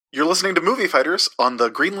You're listening to Movie Fighters on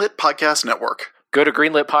the Greenlit Podcast Network. Go to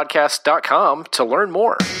greenlitpodcast.com to learn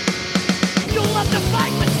more. You'll have to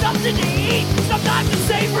fight with something to eat. Sometimes it's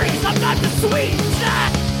savory, sometimes it's sweet.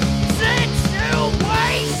 Snack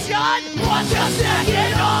situation. What's your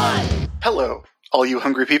snacking on? Hello, all you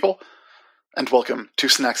hungry people, and welcome to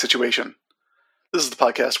Snack Situation. This is the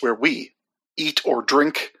podcast where we eat or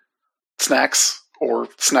drink snacks or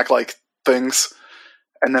snack-like things,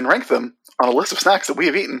 and then rank them on a list of snacks that we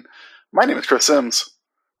have eaten. My name is Chris Sims.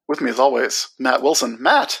 With me, as always, Matt Wilson.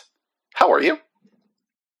 Matt, how are you?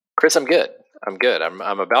 Chris, I'm good.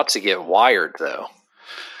 I'm about to get wired, though.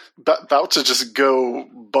 About to just go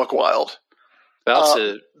buck wild. About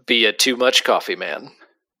to be a too much coffee man.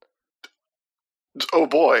 Oh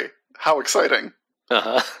boy, how exciting.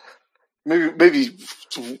 Uh-huh. Maybe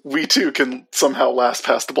we too can somehow last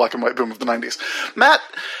past the black and white boom of the 90s. Matt,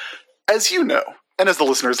 as you know, and as the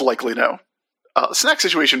listeners likely know, Snack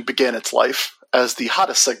Situation began its life as the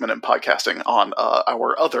hottest segment in podcasting on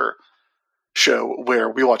our other show where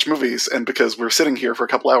we watch movies, and because we're sitting here for a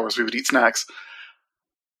couple hours, we would eat snacks.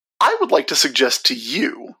 I would like to suggest to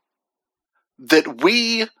you that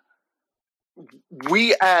we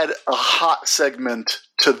add a hot segment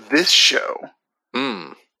to this show.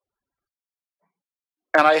 Mm.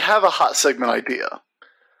 And I have a hot segment idea.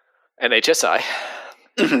 An HSI.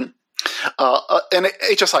 Mm-hmm. An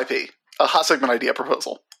HSIP. A hot segment idea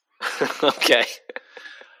proposal. Okay.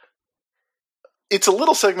 It's a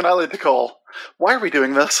little segment I like to call, Why Are We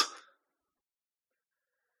Doing This?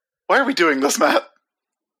 Why are we doing this, Matt?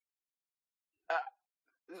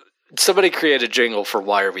 Somebody create a jingle for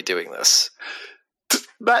Why Are We Doing This?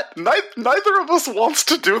 Matt, neither of us wants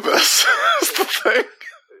to do this, is the thing.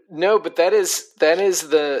 No, but that is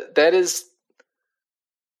the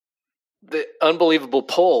unbelievable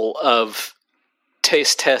pull of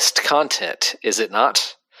taste test content, is it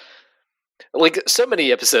not? Like, so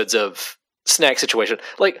many episodes of Snack Situation.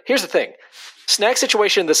 Like, here's the thing. Snack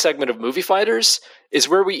Situation, the segment of Movie Fighters, is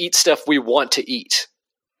where we eat stuff we want to eat.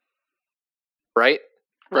 Right?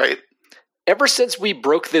 Right. Ever since we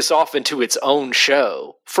broke this off into its own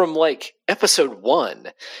show, from, like, episode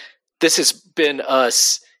 1, this has been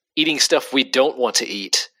us eating stuff we don't want to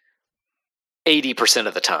eat 80%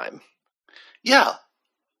 of the time. Yeah.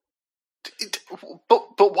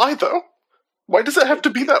 But why, though? Why does it have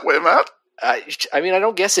to be that way, Matt? I mean, I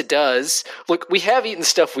don't guess it does. Look, we have eaten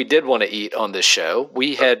stuff we did want to eat on this show.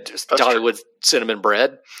 We had Dollywood cinnamon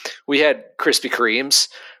bread. We had Krispy Kremes.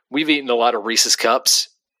 We've eaten a lot of Reese's Cups.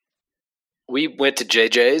 We went to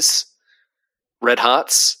JJ's, Red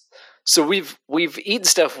Hots. So we've eaten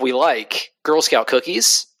stuff we like, Girl Scout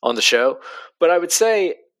cookies on the show. But I would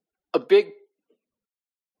say a big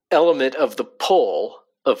element of the pull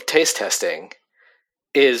of taste testing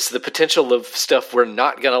is the potential of stuff we're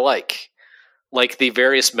not going to like the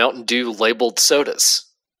various Mountain Dew labeled sodas.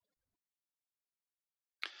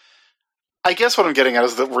 I guess what I'm getting at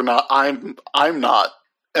is that we're not, I'm not,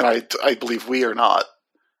 and I believe we are not,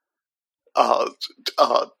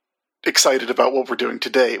 excited about what we're doing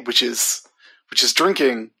today, which is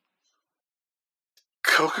drinking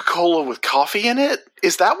Coca-Cola with coffee in it?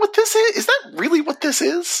 Is that what this is? Is that really what this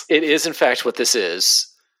is? It is, in fact, what this is.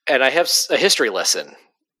 And I have a history lesson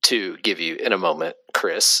to give you in a moment,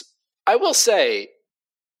 Chris. I will say,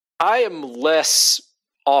 I am less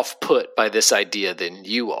off-put by this idea than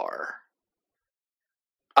you are.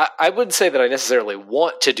 I wouldn't say that I necessarily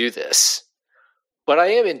want to do this, but I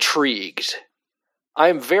am intrigued. I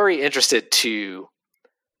am very interested to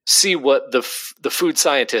see what the food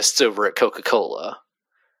scientists over at Coca-Cola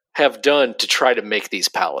have done to try to make these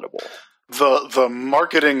palatable. The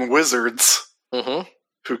marketing wizards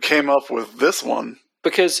who came up with this one.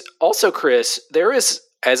 Because also, Chris, there is,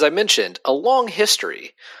 as I mentioned, a long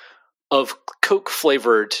history of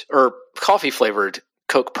Coke-flavored or coffee-flavored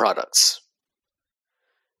Coke products.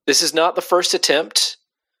 This is not the first attempt.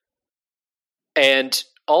 And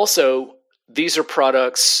also, these are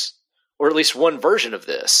products, or at least one version of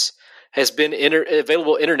this, has been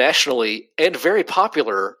available internationally and very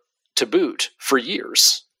popular to boot for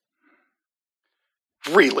years.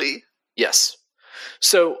 Really? Yes.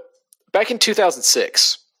 So, back in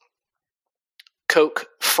 2006, Coke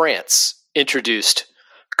France introduced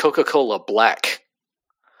Coca-Cola Black,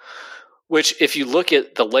 which, if you look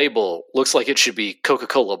at the label, looks like it should be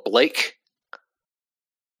Coca-Cola Blake,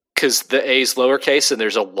 because the A is lowercase and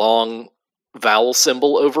there's a long vowel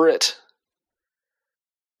symbol over it.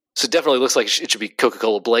 So it definitely looks like it should be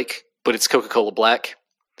Coca-Cola Blake, but it's Coca-Cola Black.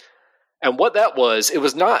 And what that was, it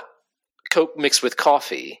was not Coke mixed with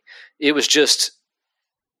coffee. It was just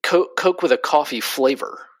Coke with a coffee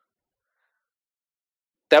flavor.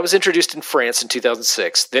 That was introduced in France in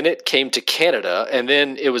 2006. Then it came to Canada, and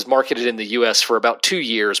then it was marketed in the U.S. for about 2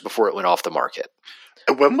 years before it went off the market.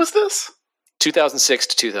 And when was this? 2006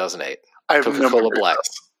 to 2008. I have Coca-Cola Black.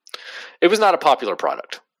 It was not a popular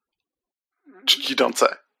product. You don't say.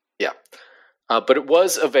 Yeah. But it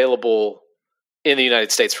was available in the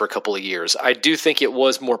United States for a couple of years. I do think it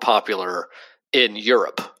was more popular in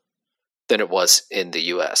Europe than it was in the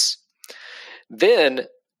U.S. Then,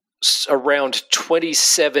 around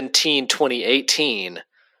 2017, 2018,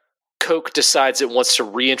 Coke decides it wants to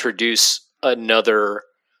reintroduce another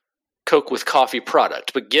Coke with coffee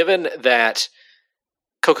product. But given that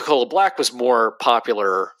Coca-Cola Black was more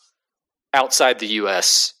popular outside the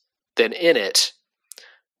U.S. than in it,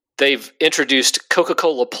 they've introduced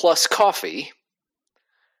Coca-Cola Plus Coffee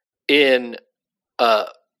in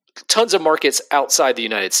tons of markets outside the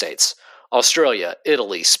United States. Australia,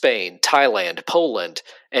 Italy, Spain, Thailand, Poland,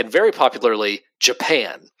 and very popularly,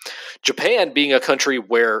 Japan. Japan being a country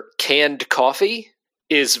where canned coffee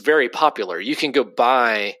is very popular. You can go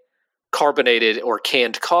buy carbonated or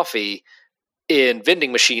canned coffee in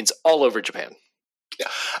vending machines all over Japan. Yeah.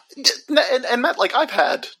 And Matt, like I've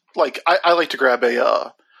had, like I like to grab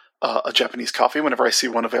a Japanese coffee whenever I see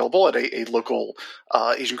one available at a local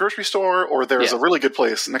Asian grocery store, or there's a really good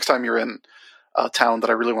place next time you're in town that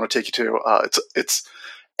I really want to take you to. It's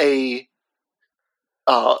a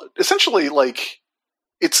essentially like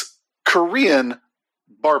it's Korean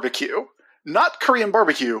barbecue, not Korean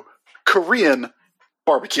barbecue, Korean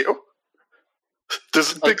barbecue.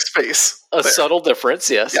 There's a big space. A there. Subtle difference,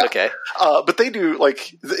 yes. Yeah. Okay. But they do,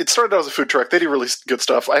 like, it started out as a food truck. They do really good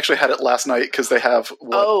stuff. I actually had it last night because they have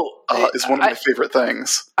what is one of my favorite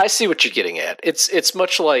things. I see what you're getting at. It's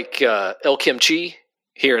much like El Kimchi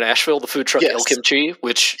here in Asheville, the food truck El Kimchi,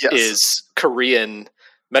 which is Korean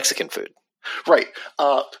Mexican food. Right.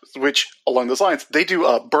 Which, along those lines, they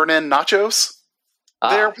do burn-in nachos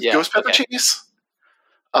there with ghost pepper cheese.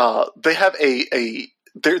 They have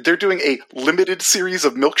They're doing a limited series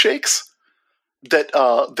of milkshakes that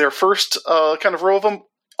their first kind of row of them,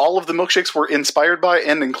 all of the milkshakes were inspired by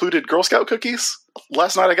and included Girl Scout cookies.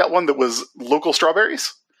 Last night I got one that was local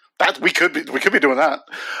strawberries. That we could be doing that.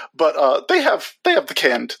 But they have the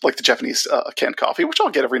canned, like the Japanese canned coffee, which I'll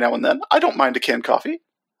get every now and then. I don't mind a canned coffee.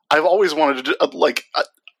 I've always wanted to I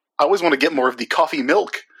always want to get more of the coffee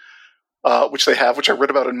milk, which they have, which I read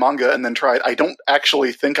about in manga and then tried. I don't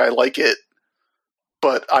actually think I like it,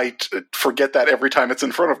 but I forget that every time it's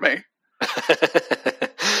in front of me.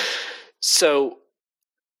 So,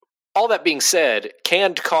 all that being said,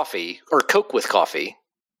 canned coffee, or Coke with coffee,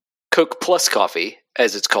 Coke Plus Coffee,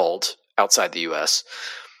 as it's called outside the U.S.,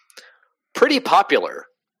 pretty popular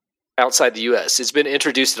outside the U.S. It's been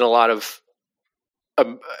introduced in a lot of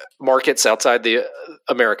markets outside the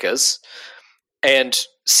Americas, and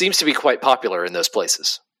seems to be quite popular in those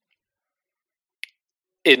places.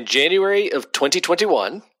 In January of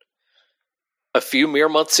 2021, a few mere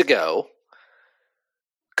months ago,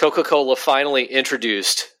 Coca-Cola finally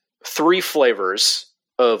introduced 3 flavors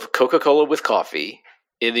of Coca-Cola with coffee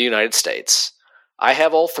in the United States. I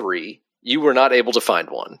have all 3. You were not able to find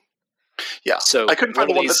one. Yeah, so I couldn't find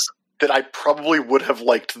the one that I probably would have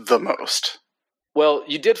liked the most. Well,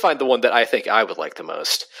 you did find the one that I think I would like the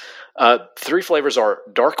most. 3 flavors are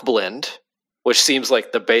Dark Blend, which seems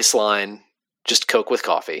like the baseline, just Coke with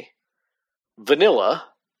coffee, vanilla,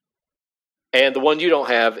 and the one you don't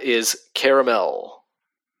have is caramel.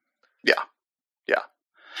 Yeah.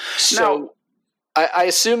 So I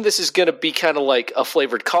assume this is going to be kind of like a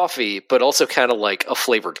flavored coffee, but also kind of like a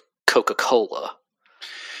flavored Coca-Cola.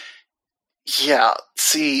 Yeah.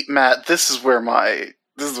 See, Matt, this is where my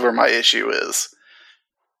issue is.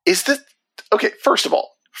 Is that okay? First of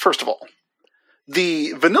all,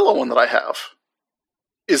 the vanilla one that I have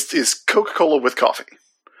is Coca-Cola with coffee.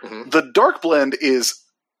 Mm-hmm. The dark blend is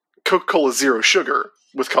Coca-Cola Zero Sugar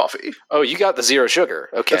with coffee. Oh, you got the Zero Sugar.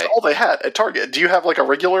 Okay. That's all they had at Target. Do you have like a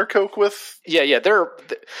regular Coke with? Yeah. There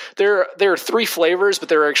are 3 flavors, but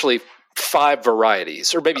there are actually 5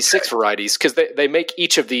 varieties, or maybe 6 varieties, because they make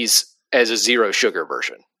each of these as a Zero Sugar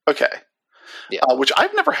version. Okay. Yeah. Which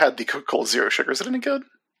I've never had the Coca-Cola Zero Sugar. Is it any good?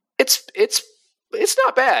 It's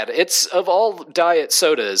not bad. It's, of all diet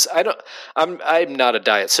sodas, I'm not a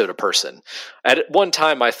diet soda person. At one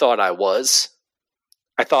time, I thought I was.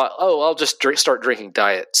 I thought, I'll just start drinking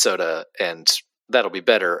diet soda and that'll be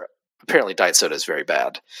better. Apparently, diet soda is very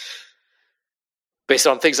bad, based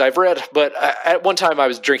on things I've read. But at one time, I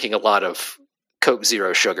was drinking a lot of Coke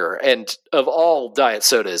Zero Sugar, and of all diet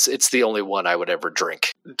sodas, it's the only one I would ever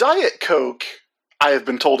drink. Diet Coke, I have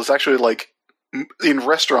been told, is actually like in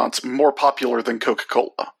restaurants more popular than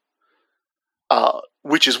Coca-Cola.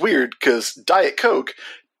 which is weird because Diet Coke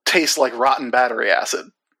tastes like rotten battery acid,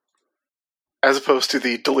 as opposed to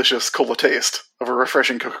the delicious cola taste of a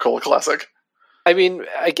refreshing Coca-Cola Classic. I mean,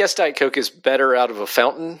 I guess Diet Coke is better out of a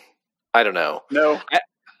fountain. I don't know. No,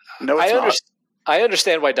 it's not. I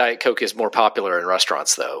understand why Diet Coke is more popular in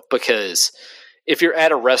restaurants, though, because if you're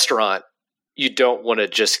at a restaurant, you don't want to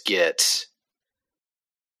just get...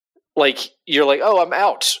 you're like, oh, I'm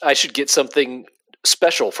out. I should get something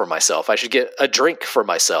special for myself. I should get a drink for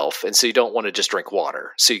myself. And so you don't want to just drink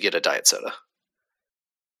water. So you get a diet soda.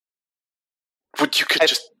 But you could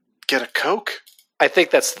just get a Coke. I think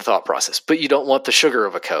that's the thought process. But you don't want the sugar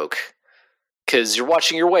of a Coke because you're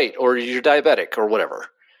watching your weight or you're diabetic or whatever.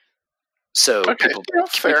 So people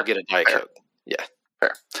get a Diet Coke. Yeah.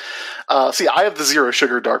 Fair. See, I have the zero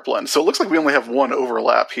sugar dark blend. So it looks like we only have one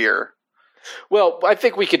overlap here. Well, I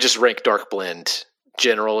think we could just rank dark blend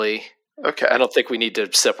generally. Okay. I don't think we need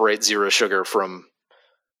to separate zero sugar from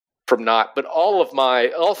not. But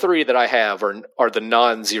all three that I have are the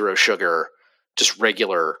non-zero sugar, just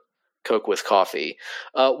regular Coke with coffee.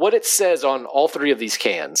 What it says on all three of these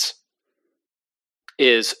cans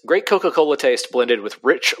is great Coca-Cola taste blended with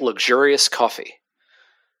rich, luxurious coffee.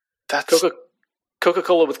 That's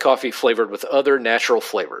Coca-Cola with coffee flavored with other natural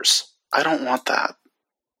flavors. I don't want that.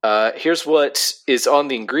 Here's what is on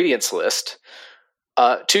the ingredients list.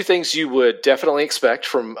 Two things you would definitely expect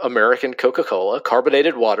from American Coca-Cola: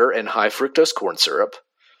 carbonated water and high fructose corn syrup.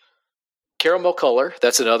 Caramel color,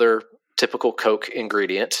 that's another typical Coke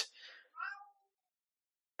ingredient.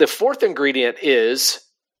 The fourth ingredient is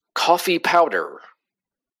coffee powder.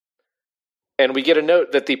 And we get a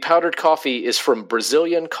note that the powdered coffee is from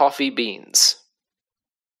Brazilian coffee beans.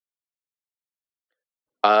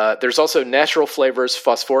 There's also natural flavors,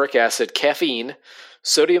 phosphoric acid, caffeine,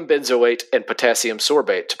 sodium benzoate, and potassium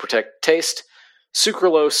sorbate to protect taste,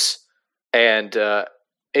 sucralose, and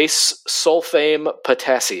ace-sulfame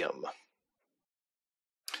potassium.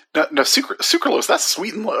 No, sucralose, that's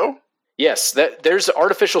sweet and low. Yes, there's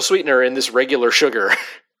artificial sweetener in this regular sugar.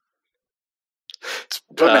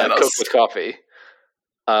 Bananas. Coke with coffee.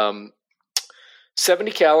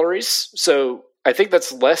 70 calories, so I think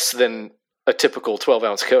that's less than a typical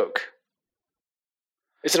 12-ounce Coke.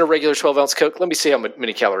 Isn't a regular 12-ounce Coke? Let me see how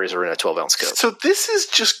many calories are in a 12-ounce Coke. So this is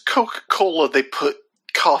just Coca-Cola they put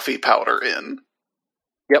coffee powder in.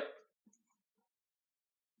 Yep.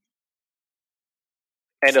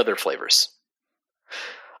 And other flavors.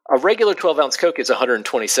 A regular 12-ounce Coke is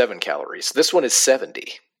 127 calories. This one is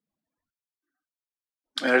 70.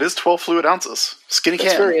 And it is 12 fluid ounces. Skinny can.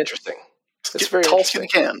 That's very interesting. It's very tall, skinny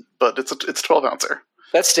can, but it's 12-ouncer.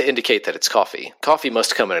 That's to indicate that it's coffee. Coffee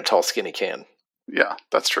must come in a tall, skinny can. Yeah,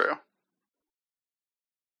 that's true.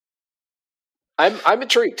 I'm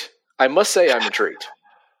intrigued. I must say I'm intrigued.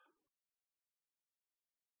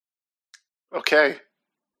 Okay.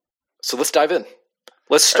 So let's dive in.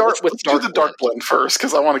 Let's start with let's do the dark blend first,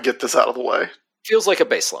 because I want to get this out of the way. Feels like a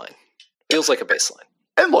baseline.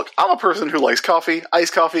 And look, I'm a person who likes coffee,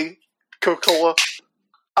 iced coffee, Coca-Cola.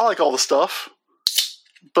 I like all the stuff.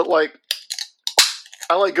 But,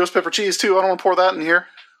 I like ghost pepper cheese, too. I don't want to pour that in here.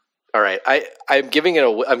 All right. I'm giving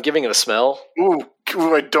it a smell. Ooh,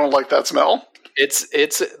 I don't like that smell.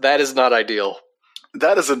 That is not ideal.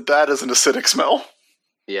 That is an acidic smell.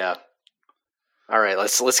 Yeah. All right,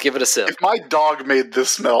 let's give it a sip. If my dog made this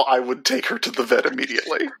smell, I would take her to the vet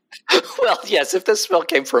immediately. Well, yes, if this smell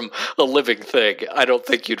came from a living thing, I don't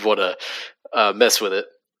think you'd want to mess with it.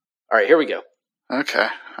 All right, here we go. Okay,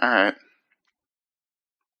 all right.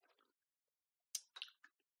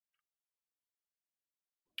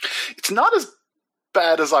 It's not as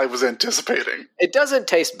bad as I was anticipating. It doesn't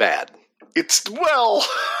taste bad. It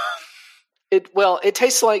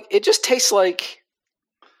tastes like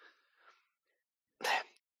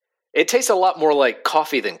it tastes a lot more like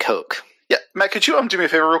coffee than Coke. Yeah, Matt, could you do me a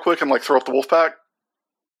favor real quick and throw up the wolf pack?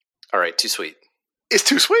 All right, too sweet. It's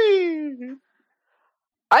too sweet.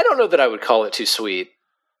 I don't know that I would call it too sweet.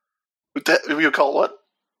 You would call it what?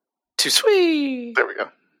 Too sweet. There we go.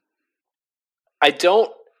 I don't.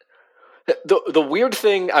 The weird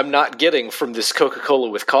thing I'm not getting from this Coca-Cola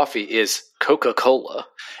with coffee is Coca-Cola.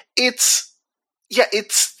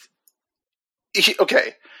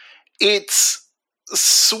 Okay. It's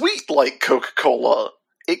sweet like Coca-Cola.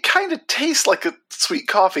 It kind of tastes like a sweet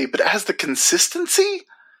coffee, but it has the consistency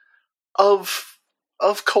of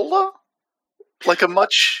cola. Like a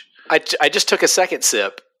much... I just took a second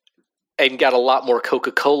sip and got a lot more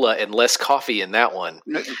Coca-Cola and less coffee in that one.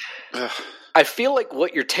 I feel like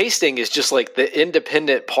what you're tasting is just like the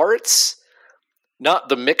independent parts, not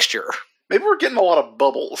the mixture. Maybe we're getting a lot of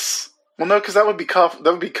bubbles. Well, no, because that would be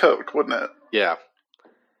Coke, wouldn't it? Yeah.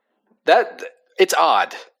 That it's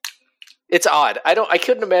odd. It's odd. I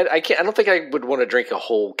couldn't imagine. I don't think I would want to drink a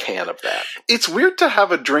whole can of that. It's weird to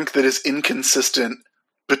have a drink that is inconsistent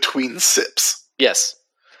between sips. Yes.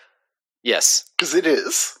 Yes. Because it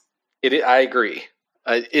is. I agree.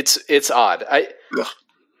 It's odd. Ugh.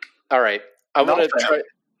 All right. I want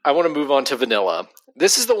to move on to vanilla.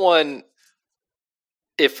 This is the one.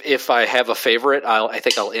 If I have a favorite, I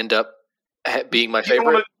think I'll end up being my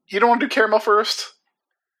favorite. You don't want to do caramel first?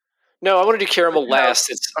 No, I want to do caramel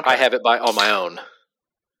last. Okay. I have it on my own.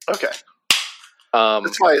 Okay.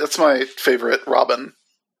 That's my favorite Robin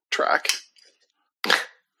track.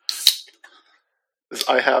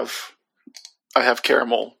 I have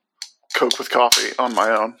caramel Coke with coffee on my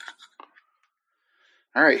own.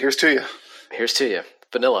 All right, here's to you. Here's to you.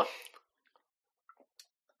 Vanilla.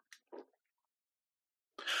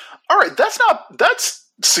 All right, that's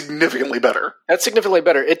significantly better. That's significantly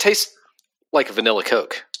better. It tastes like a vanilla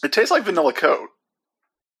Coke. It tastes like vanilla Coke,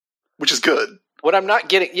 which is good. What I'm not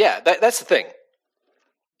getting, that's the thing.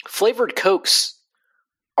 Flavored Cokes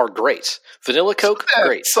are great. Vanilla Coke,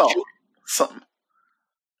 great. Some.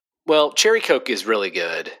 Well, cherry Coke is really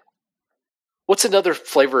good. What's another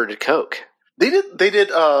flavored Coke? They did.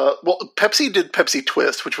 Pepsi did Pepsi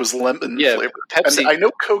Twist, which was lemon flavored. Pepsi. And I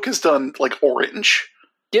know Coke has done like orange.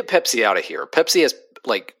 Get Pepsi out of here. Pepsi has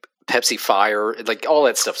like Pepsi Fire, like all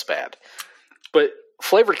that stuff's bad. But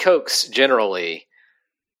flavored Cokes generally,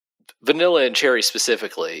 vanilla and cherry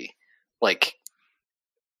specifically, like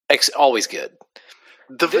always good.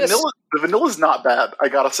 The vanilla's not bad. I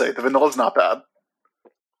gotta say, the vanilla's not bad.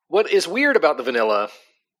 What is weird about the vanilla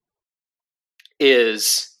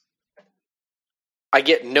is I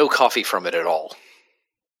get no coffee from it at all.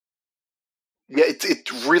 Yeah, it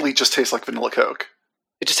really just tastes like vanilla Coke.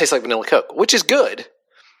 It just tastes like vanilla Coke, which is good.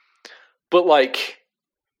 But like,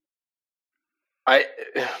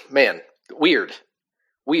 weird.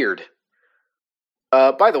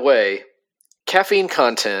 By the way, caffeine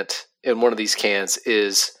content in one of these cans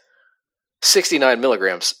is 69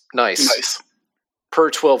 milligrams. Nice. Per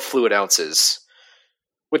 12 fluid ounces,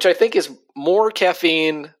 which I think is more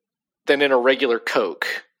caffeine than in a regular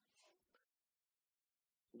Coke.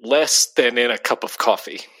 Less than in a cup of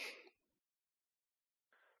coffee.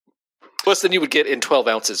 Less than you would get in 12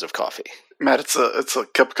 ounces of coffee. Matt, it's a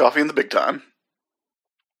cup of coffee in the big time.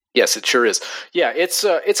 Yes, it sure is. Yeah,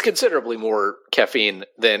 it's considerably more caffeine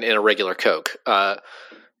than in a regular Coke. In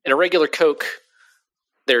a regular Coke,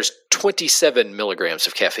 there's 27 milligrams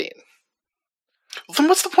of caffeine. Well, then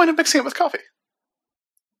what's the point of mixing it with coffee?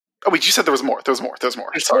 Oh wait, you said there was more. There's more. It's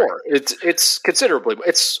more. It's considerably.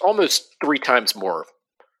 It's almost 3 times more.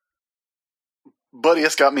 Buddy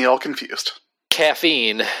has got me all confused.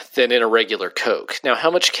 Caffeine than in a regular Coke. Now,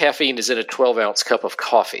 how much caffeine is in a 12-ounce cup of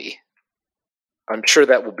coffee? I'm sure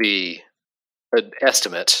that will be an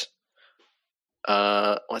estimate.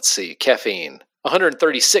 Let's see. Caffeine.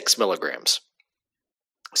 136 milligrams.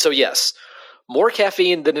 So yes, more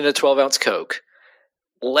caffeine than in a 12-ounce Coke.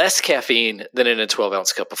 Less caffeine than in a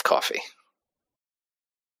 12-ounce cup of coffee.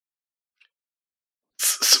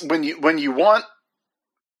 When you want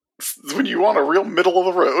a real middle of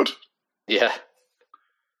the road. Yeah.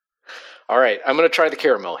 All right, I'm going to try the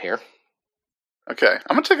caramel here. Okay,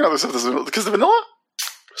 I'm going to take another sip of this vanilla, because the vanilla,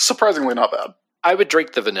 surprisingly not bad. I would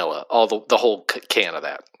drink the vanilla, the whole can of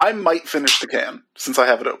that. I might finish the can, since I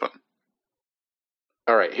have it open.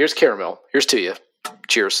 All right, here's caramel. Here's to you.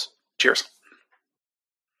 Cheers. Cheers.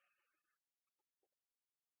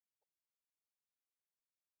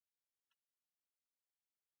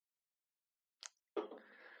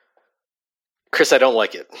 Chris, I don't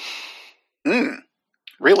like it.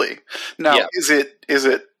 Really? Now, yeah. Is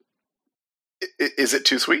it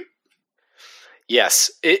too sweet? Yes.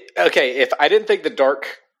 Okay, if I didn't think the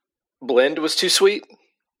dark blend was too sweet,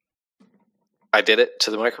 I did it to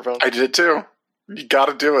the microphone. I did it too. You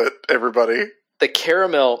gotta do it, everybody. The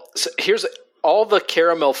caramel, so here's all the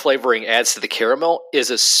caramel flavoring adds to the caramel is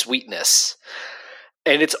a sweetness.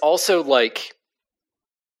 And it's also like,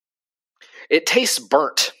 it tastes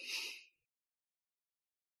burnt.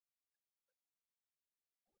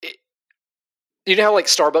 You know how like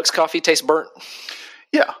Starbucks coffee tastes burnt?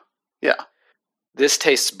 Yeah. This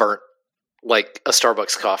tastes burnt like a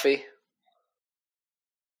Starbucks coffee. I'm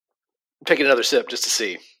taking another sip just to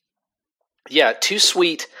see. Yeah, too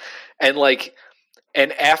sweet and like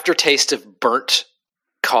an aftertaste of burnt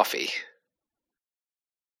coffee.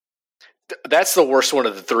 That's the worst one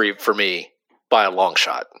of the 3 for me by a long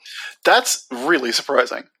shot. That's really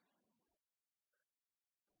surprising.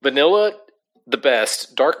 Vanilla, the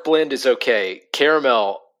best. Dark blend is okay.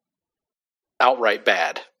 Caramel, outright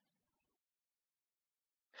bad.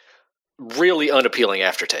 really unappealing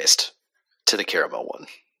aftertaste to the caramel one.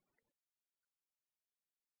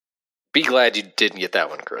 Be glad you didn't get that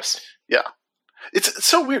one, Chris. Yeah. It's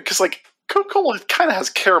so weird because, like, Coca-Cola kind of has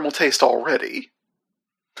caramel taste already.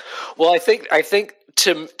 Well, I think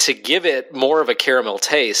to give it more of a caramel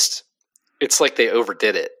taste, it's like they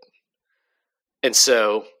overdid it. And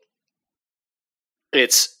so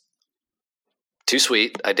it's too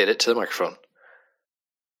sweet. I did it to the microphone.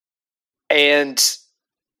 And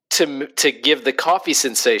to give the coffee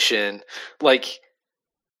sensation, like,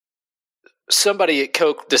 somebody at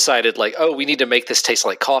Coke decided, like, oh, we need to make this taste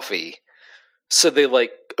like coffee. So they,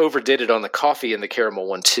 like, overdid it on the coffee and the caramel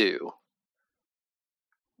one too.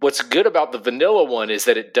 What's good about the vanilla one is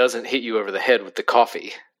that it doesn't hit you over the head with the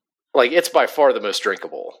coffee. Like, it's by far the most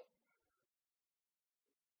drinkable.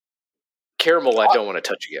 Caramel, I don't want to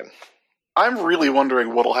touch again. I'm really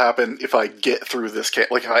wondering what'll happen if I get through this can.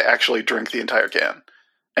 Like, if I actually drink the entire can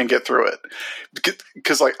and get through it.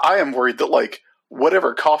 Because, like, I am worried that, like,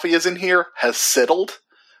 whatever coffee is in here has settled,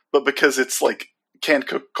 but because it's, like, canned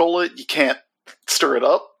Coca-Cola, you can't stir it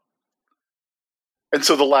up. And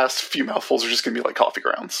so the last few mouthfuls are just going to be like coffee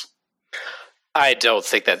grounds. I don't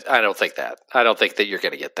think that. I don't think that you're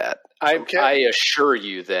going to get that. Okay. I assure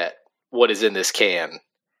you that what is in this can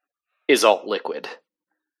is all liquid.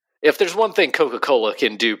 If there's one thing Coca-Cola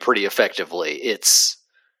can do pretty effectively, it's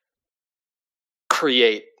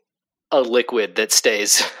create a liquid that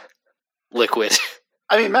stays liquid.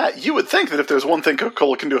 I mean, Matt, you would think that if there's one thing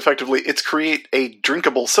Coca-Cola can do effectively, it's create a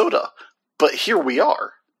drinkable soda. But here we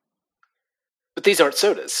are. But these aren't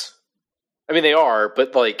sodas. I mean, they are,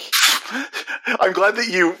 but, like... I'm glad that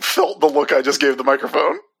you felt the look I just gave the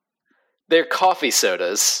microphone. They're coffee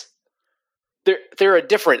sodas. They're a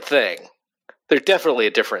different thing. They're definitely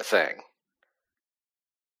a different thing.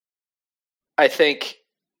 I think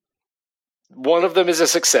one of them is a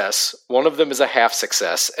success, one of them is a half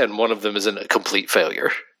success, and one of them is a complete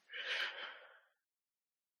failure.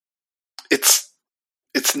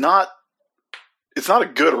 It's not a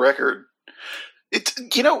good record. It's,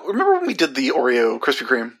 you know, remember when we did the Oreo Krispy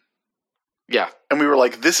Kreme? Yeah. And we were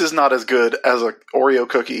like, this is not as good as an Oreo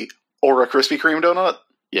cookie or a Krispy Kreme donut?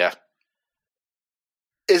 Yeah.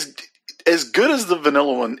 As good as the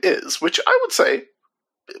vanilla one is, which I would say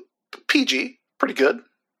PG, pretty good.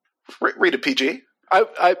 Rated PG.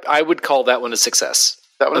 I would call that one a success.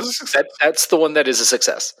 That one is a success. That's the one that is a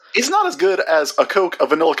success. It's not as good as a Coke, a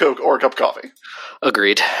vanilla Coke, or a cup of coffee.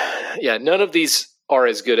 Agreed. Yeah, none of these are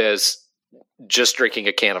as good as just drinking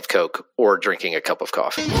a can of Coke or drinking a cup of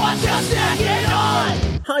coffee. What's your second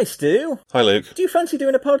on? Hi, Stu. Hi, Luke. Do you fancy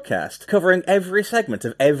doing a podcast covering every segment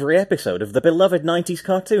of every episode of the beloved 90s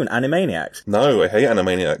cartoon Animaniacs? No, I hate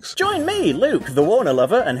Animaniacs. Join me, Luke, the Warner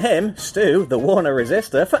lover, and him, Stu, the Warner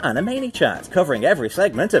resistor, for Animani Chat, covering every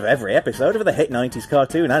segment of every episode of the hit 90s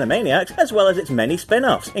cartoon Animaniacs, as well as its many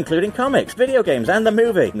spin-offs, including comics, video games, and the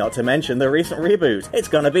movie, not to mention the recent reboot. It's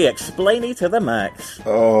gonna be explainy to the max.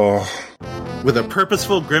 Oh. With a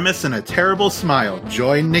purposeful grimace and a terrible smile,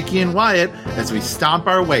 join Nikki and Wyatt as we stomp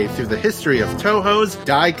our way through the history of Toho's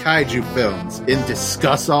Dai Kaiju films in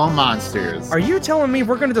Discuss All Monsters. Are you telling me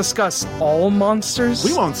we're going to discuss all monsters?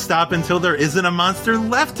 We won't stop until there isn't a monster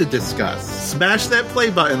left to discuss. Smash that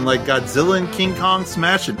play button like Godzilla and King Kong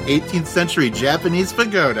smash an 18th century Japanese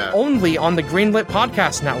pagoda. Only on the Greenlit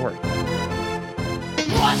Podcast Network.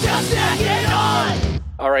 What's your second on?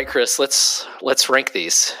 All right, Chris, let's rank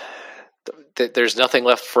these. There's nothing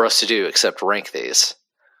left for us to do except rank these.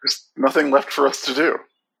 There's nothing left for us to do.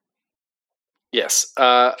 Yes.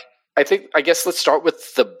 I guess let's start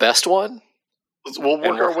with the best one. We'll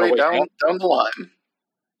work our way down the line.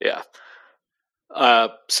 Yeah.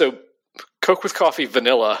 So, Coke with coffee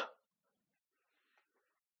vanilla.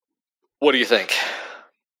 What do you think?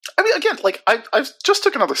 I mean, again, like, I just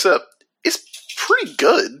took another sip. It's pretty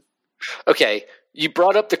good. Okay, you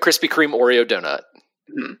brought up the Krispy Kreme Oreo donut.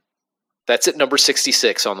 Mm-hmm. That's at number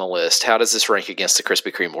 66 on the list. How does this rank against the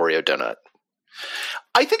Krispy Kreme Oreo donut?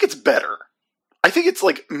 I think it's better. I think it's,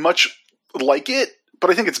 like, much like it,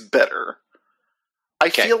 but I think it's better. I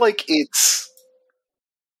feel like it's...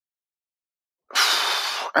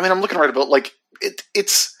 I mean, I'm looking right about, like,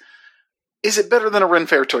 it's... Is it better than a Ren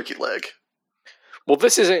Fair turkey leg? Well,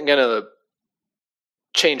 this isn't going to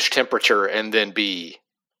change temperature and then be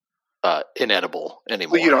inedible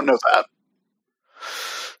anymore. Well, you don't know that.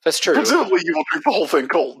 That's true. Presumably you will drink the whole thing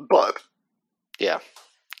cold, but... Yeah.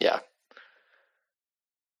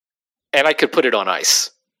 And I could put it on ice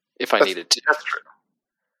if I needed to. That's true.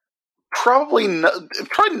 Probably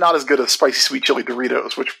not as good as spicy sweet chili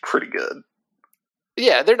Doritos, which are pretty good.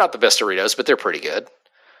 Yeah, they're not the best Doritos, but they're pretty good.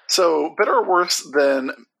 So, better or worse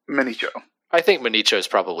than Manicho. I think Manicho is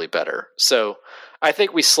probably better. So I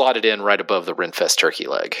think we slot it in right above the Renfest turkey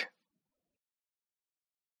leg.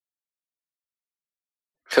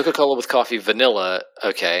 Coca-Cola with coffee, vanilla,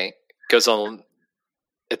 okay, goes on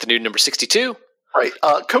at the new number 62. Right.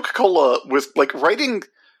 Coca-Cola with, like, writing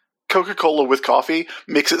Coca-Cola with coffee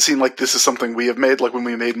makes it seem like this is something we have made, like when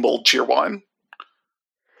we made mulled Cheerwine.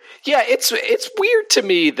 Yeah, it's weird to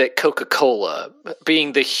me that Coca-Cola,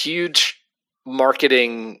 being the huge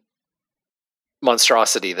marketing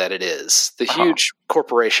monstrosity that it is, the huge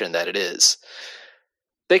corporation that it is,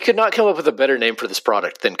 they could not come up with a better name for this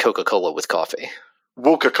product than Coca-Cola with coffee.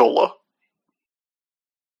 Woca-Cola.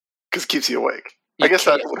 Because it keeps you awake. I guess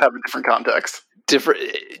that would have a different context.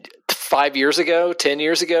 5 years ago, 10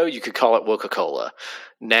 years ago, you could call it Woca-Cola.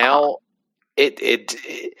 Now,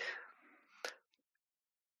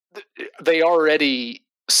 they already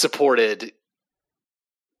supported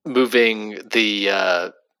moving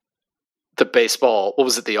the baseball. What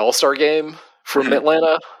was it? The All-Star game from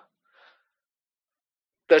Atlanta.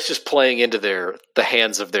 That's just playing into the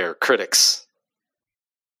hands of their critics.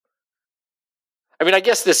 I mean, I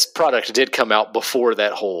guess this product did come out before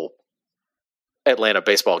that whole Atlanta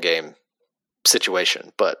baseball game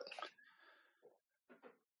situation, but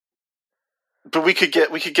we could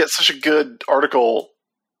get such a good article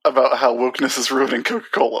about how wokeness is ruining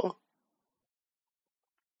Coca-Cola.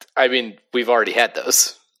 I mean, we've already had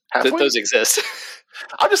those. Those exist.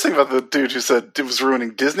 I'm just thinking about the dude who said it was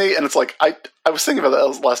ruining Disney, and it's like I was thinking about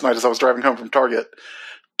that last night as I was driving home from Target,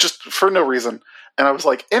 just for no reason, and I was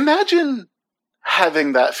like, imagine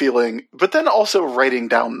having that feeling, but then also writing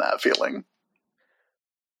down that feeling.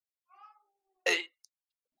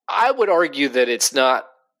 I would argue that it's not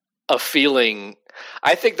a feeling.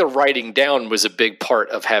 I think the writing down was a big part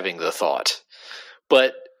of having the thought,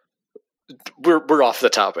 but we're off the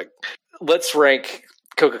topic. Let's rank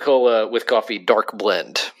Coca-Cola with coffee dark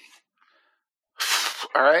blend.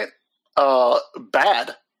 All right.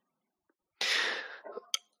 Bad.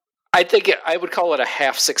 I think I would call it a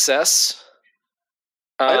half success.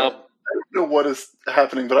 I don't know what is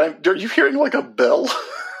happening, but are you hearing like a bell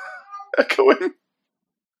echoing?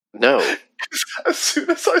 No. As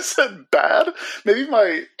soon as I said bad, maybe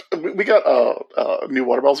we got new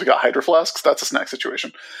water bottles. We got Hydro Flasks. That's a snack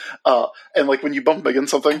situation. And like when you bump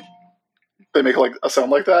against something, they make like a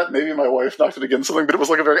sound like that. Maybe my wife knocked it against something, but it was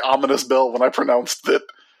like a very ominous bell when I pronounced that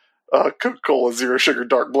Coca-Cola Zero Sugar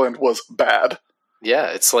Dark Blend was bad.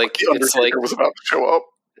 Yeah, it's like the Undertaker was about to show up.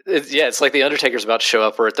 It's like the Undertaker's about to show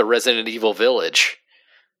up, or at the Resident Evil Village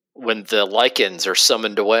when the Lycans are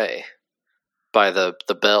summoned away by the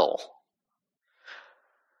bell.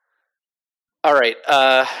 All right,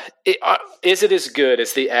 is it as good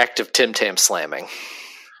as the act of Tim Tam slamming?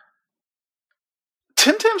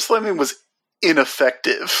 Tim Tam slamming was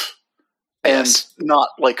ineffective and not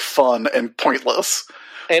like fun and pointless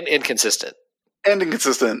and inconsistent.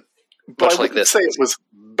 But I wouldn't say it was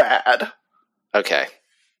bad. Okay.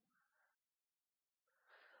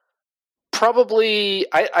 Probably,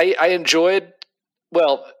 I enjoyed,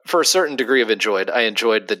 well, for a certain degree of I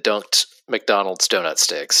enjoyed the dunked McDonald's donut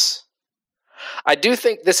sticks. I do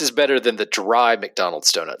think this is better than the dry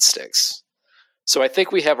McDonald's donut sticks. So I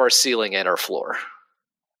think we have our ceiling and our floor.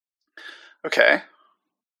 Okay.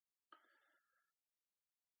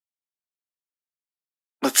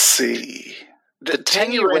 Let's see. The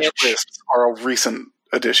Tangy Ranch Wisps are a recent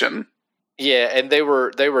addition. Yeah, and they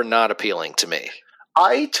were not appealing to me.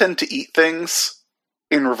 I tend to eat things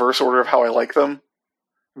in reverse order of how I like them.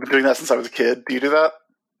 I've been doing that since I was a kid. Do you do that?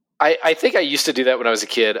 I think I used to do that when I was a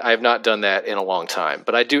kid. I have not done that in a long time,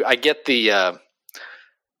 but I do. I get the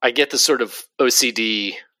sort of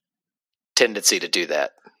OCD tendency to do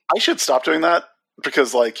that. I should stop doing that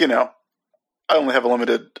because, like, you know, I only have a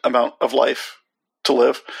limited amount of life to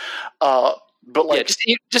live. But like,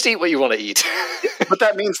 just eat what you want to eat. But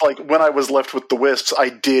that means, like, when I was left with the wisps, I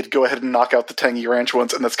did go ahead and knock out the Tangy Ranch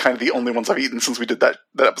ones, and that's kind of the only ones I've eaten since we did that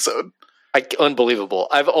episode. Unbelievable.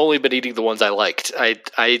 I've only been eating the ones I liked.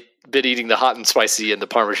 I've been eating the hot and spicy and the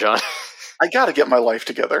Parmesan. I gotta get my life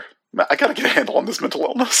together. I gotta get a handle on this mental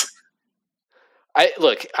illness. I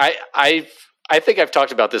think I've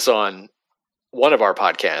talked about this on one of our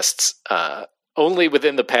podcasts. Only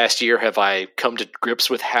within the past year have I come to grips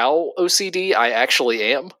with how OCD I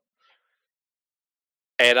actually am.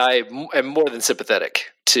 And I am more than sympathetic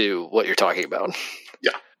to what you're talking about.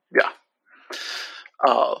 Yeah.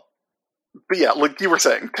 But yeah, like you were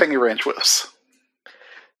saying, Tangy Ranch Wisps.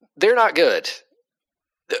 They're not good.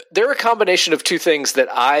 They're a combination of two things that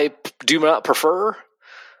I do not prefer.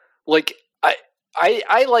 Like,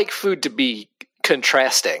 I like food to be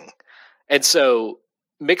contrasting. And so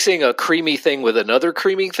mixing a creamy thing with another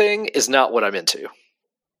creamy thing is not what I'm into.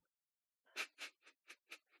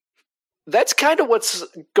 That's kind of what's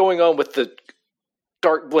going on with the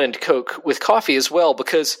dark blend Coke with coffee as well,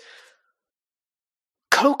 because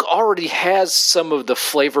Coke already has some of the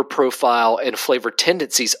flavor profile and flavor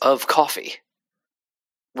tendencies of coffee.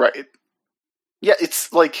 Right. Yeah,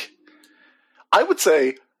 it's like, I would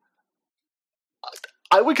say,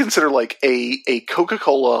 I would consider like a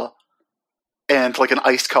Coca-Cola and like an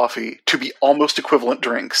iced coffee to be almost equivalent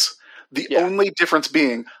drinks. The only difference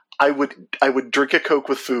being, I would drink a Coke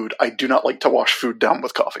with food. I do not like to wash food down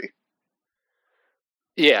with coffee.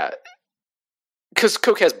 Yeah, because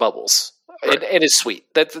Coke has bubbles. Right. And it's sweet.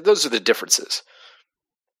 Those are the differences.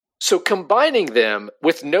 So combining them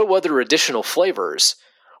with no other additional flavors,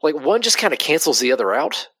 like one just kind of cancels the other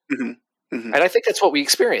out. Mm-hmm. Mm-hmm. And I think that's what we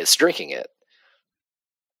experienced drinking it.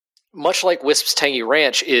 Much like Wisp's Tangy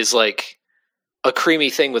Ranch is like a creamy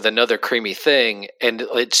thing with another creamy thing, and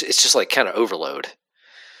it's just like kind of overload.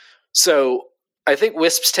 So I think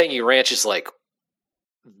Wisp's Tangy Ranch is like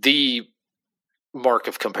the mark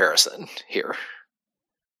of comparison here.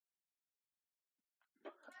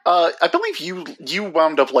 I believe you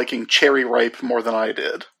wound up liking Cherry Ripe more than I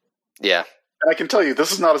did. Yeah. And I can tell you,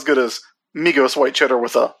 this is not as good as Migos White Cheddar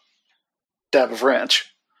with a dab of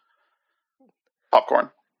ranch. Popcorn.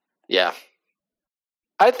 Yeah.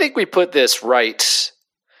 I think we put this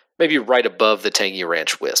maybe right above the Tangy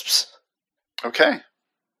Ranch Wisps. Okay.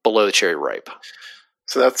 Below the Cherry Ripe.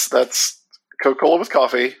 So that's Coca-Cola with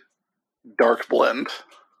coffee, dark blend.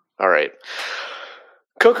 All right.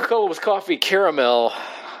 Coca-Cola with coffee caramel.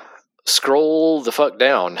 Scroll the fuck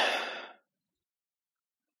down.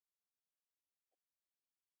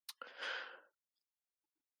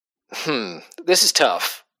 This is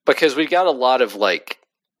tough because we've got a lot of like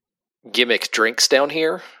gimmick drinks down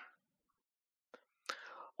here.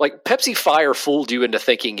 Like Pepsi Fire fooled you into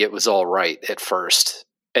thinking it was all right at first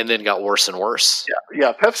and then got worse and worse.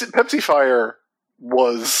 Yeah. Pepsi Fire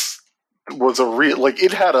was a real, like,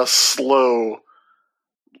 it had a slow,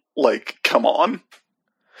 like, come on.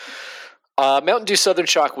 Mountain Dew Southern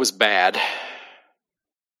Shock was bad,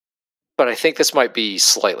 but I think this might be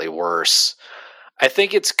slightly worse. I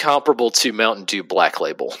think it's comparable to Mountain Dew Black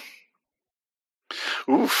Label.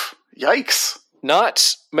 Oof. Yikes.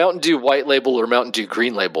 Not Mountain Dew White Label or Mountain Dew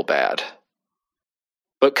Green Label bad,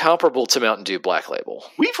 but comparable to Mountain Dew Black Label.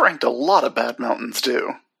 We've ranked a lot of bad Mountains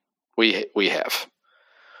Dew. We have.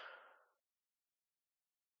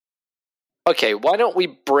 Okay, why don't we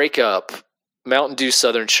break up Mountain Dew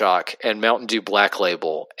Southern Shock and Mountain Dew Black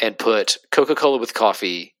Label and put Coca-Cola with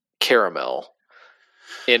coffee caramel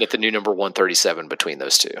in at the new number 137 between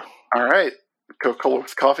those two. All right. Coca-Cola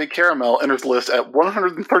with coffee caramel enters the list at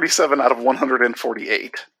 137 out of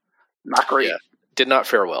 148. Not great. Yeah, did not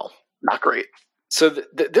fare well. Not great. So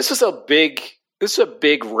this is a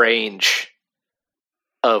big range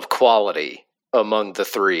of quality among the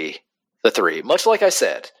three. Much like I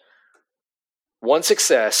said, one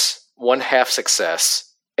success, one half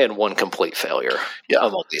success, and one complete failure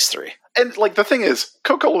among these three. And, like, the thing is,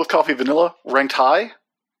 Coca-Cola with coffee vanilla ranked high,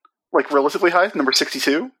 like, relatively high, number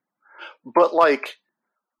 62. But, like,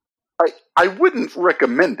 I wouldn't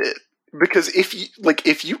recommend it, because if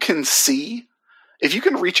you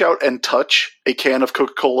can reach out and touch a can of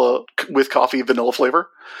Coca-Cola with coffee vanilla flavor,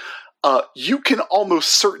 you can almost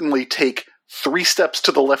certainly take 3 steps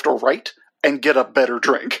to the left or right and get a better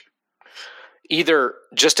drink. Either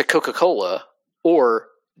just a Coca-Cola or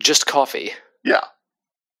just coffee. Yeah.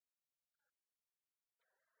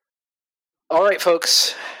 All right,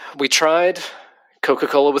 folks. We tried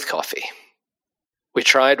Coca-Cola with coffee. We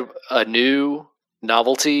tried a new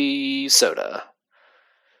novelty soda.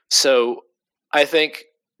 So I think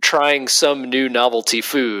trying some new novelty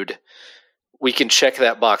food, we can check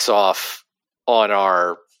that box off on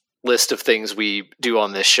our list of things we do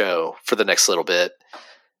on this show for the next little bit.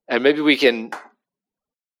 And maybe we can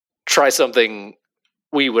try something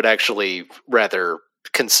we would actually rather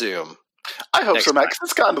consume. I hope so, Matt, because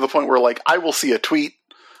it's gotten to the point where, like, I will see a tweet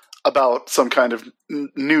about some kind of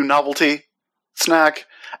new novelty snack,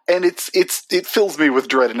 and it fills me with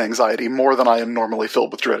dread and anxiety more than I am normally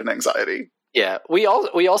filled with dread and anxiety. Yeah, we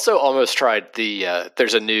also almost tried the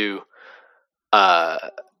there's a new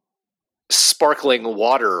sparkling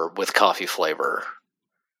water with coffee flavor.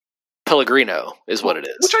 Pellegrino is what it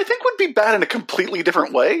is. Which I think would be bad in a completely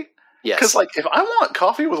different way. Yes. Because, like, if I want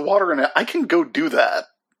coffee with water in it, I can go do that.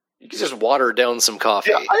 You can just water down some coffee.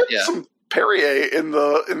 Yeah, I have some Perrier in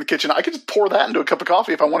the kitchen. I could just pour that into a cup of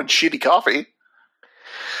coffee if I wanted shitty coffee.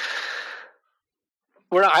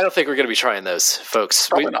 I don't think we're going to be trying those, folks.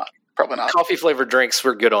 Probably not. Probably not. Coffee-flavored drinks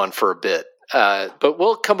we're good on for a bit. But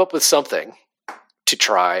we'll come up with something to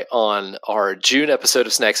try on our June episode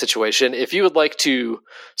of Snack Situation. If you would like to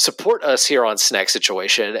support us here on Snack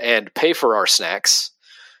Situation and pay for our snacks,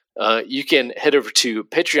 you can head over to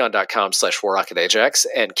patreon.com/WarRocketAjax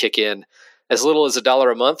and kick in as little as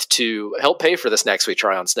 $1 a month to help pay for the snacks we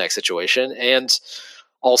try on Snack Situation, and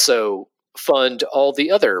also fund all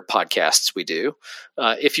the other podcasts we do.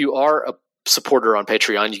 If you are a supporter on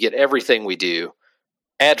Patreon, you get everything we do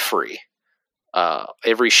ad-free.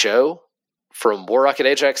 Every show, from War Rocket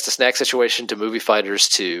Ajax to Snack Situation to Movie Fighters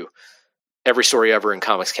to Every Story Ever and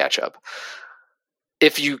Comics Catch-Up.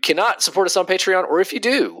 If you cannot support us on Patreon, or if you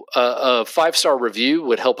do, a 5-star review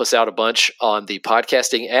would help us out a bunch on the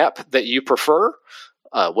podcasting app that you prefer,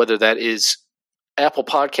 whether that is Apple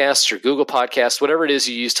Podcasts or Google Podcasts, whatever it is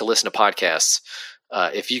you use to listen to podcasts.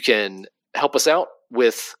 If you can help us out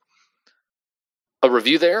with a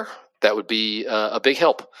review there, that would be a big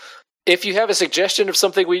help. If you have a suggestion of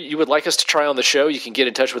something you would like us to try on the show, you can get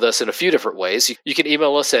in touch with us in a few different ways. You can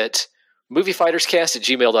email us at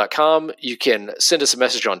moviefighterscast@gmail.com. You can send us a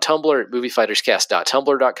message on Tumblr at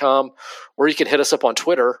moviefighterscast.tumblr.com, or you can hit us up on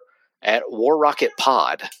Twitter at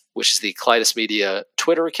WarRocketPod, which is the Kleidos Media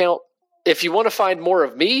Twitter account. If you want to find more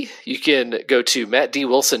of me, you can go to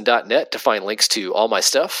mattdwilson.net to find links to all my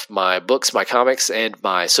stuff, my books, my comics, and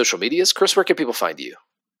my social medias. Chris, where can people find you?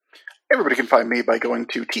 Everybody can find me by going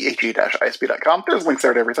to the-isb.com. There's links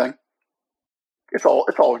there to everything. It's all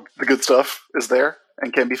the good stuff is there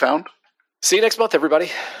and can be found. See you next month,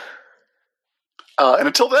 everybody. And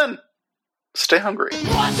until then, stay hungry.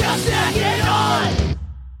 Watch your snack.